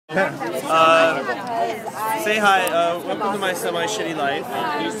Say hi. Welcome to my semi-shitty life.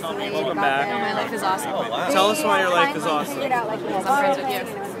 Welcome back. My life is awesome. Tell us why your life is awesome. Because I'm friends with you.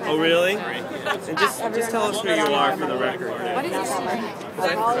 Oh, really? And just tell us who you are for the record. What is this?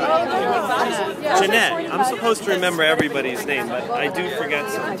 Jeanette. I'm supposed to remember everybody's name, but I do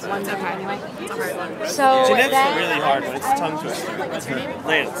forget sometimes. It's okay anyway. It's a hard one. So Jeanette's a really hard one. It's a tongue twister. What's your name?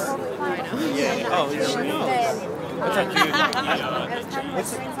 Lance. I know. Yeah. Oh, you know. What's up, dude?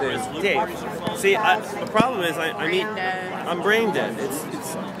 Dave. See, the problem is I'm brain dead.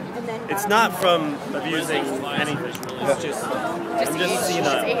 It's not from abusing anything. It's just I'm just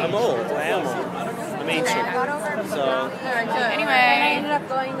senile. I'm old. I am old. I'm ancient. So Anyway. I ended up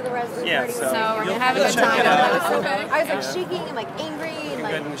going to the resident yeah. party. So So we're you'll having a check time. it out. I was like shaking and like angry and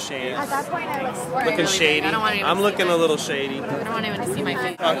like Good in the shade. at that point I like swore. Looking shady. I don't want anyone I'm to looking a little shady. I don't want anyone to see my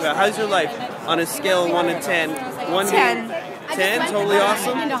face. Talk about how's your life on a scale of 1 to 10. 1 10. 10, totally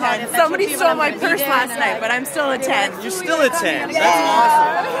awesome. Somebody stole my purse last night, but I'm still a 10. You're still a 10. That's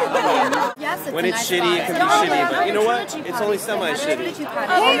awesome. Yes, it's When a it's nice shitty, it can be shitty, but you know what? It's only semi-shitty.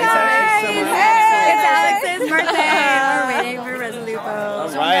 Hey guys! Hey! It's Alex's birthday! We're waiting for Resolute. All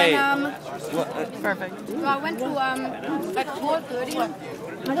right. Perfect. So I went to like 4:30.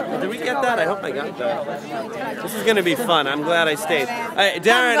 Did we get that? I hope I got that. This is going to be fun. I'm glad I stayed. Darren,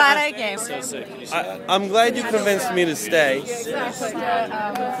 I'm glad I came. I'm glad you convinced me to stay.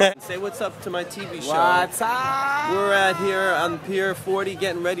 Say what's up to my TV show. What's up? We're at here on Pier 40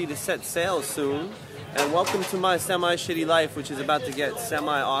 getting ready to set sail soon. And welcome to my semi-shitty life, which is about to get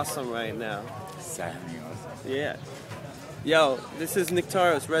semi-awesome right now. Yeah. Yo, this is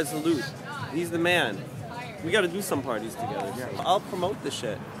Nictaros, Resolute. He's the man. We gotta do some parties together. I'll promote the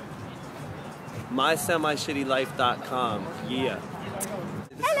shit. MySemiShittyLife.com. Yeah.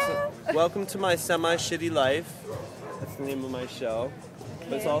 Hello. Welcome to my semi-shitty life. That's the name of my show.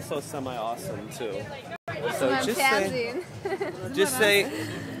 But it's also semi-awesome too. So just say,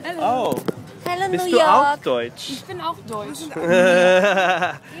 oh, Hello, bist New du auch York. Deutsch? Ich bin auch Deutsch.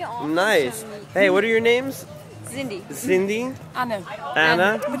 Nice. Hey, what are your names? Cindy. Cindy? Anne.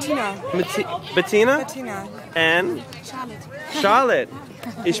 Anna? Bettina. Bettina? Bettina. And? Charlotte. Charlotte.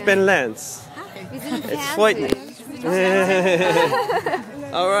 Ich bin Lance. Es freut mich.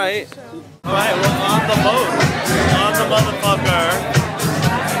 Alright. Alright, we're on the boat. On the motherfucker.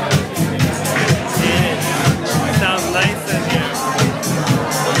 It sounds nice in here.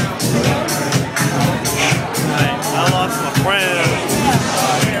 Alright, I lost my friend.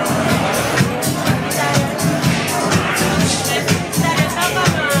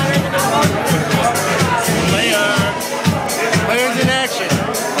 Players in action.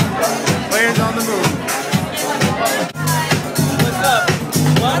 Players on the move. What's up?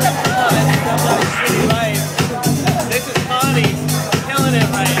 What? Shitty life. This is Connie, killing it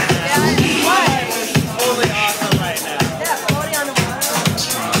right now. My life is totally awesome right now.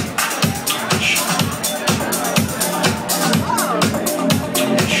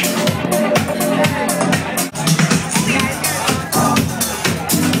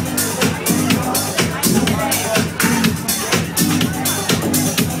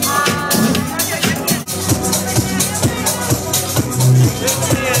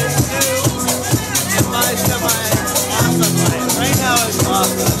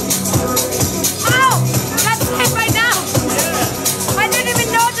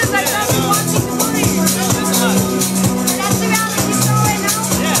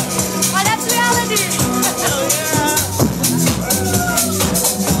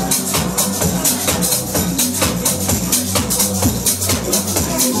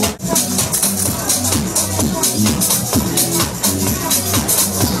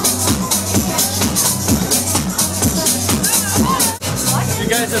 You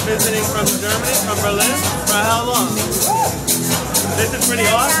guys are visiting from Germany, from Berlin? For how long? This is pretty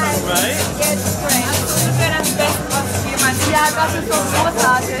awesome, right? Ja, das ist so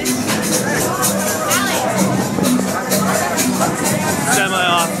großartig.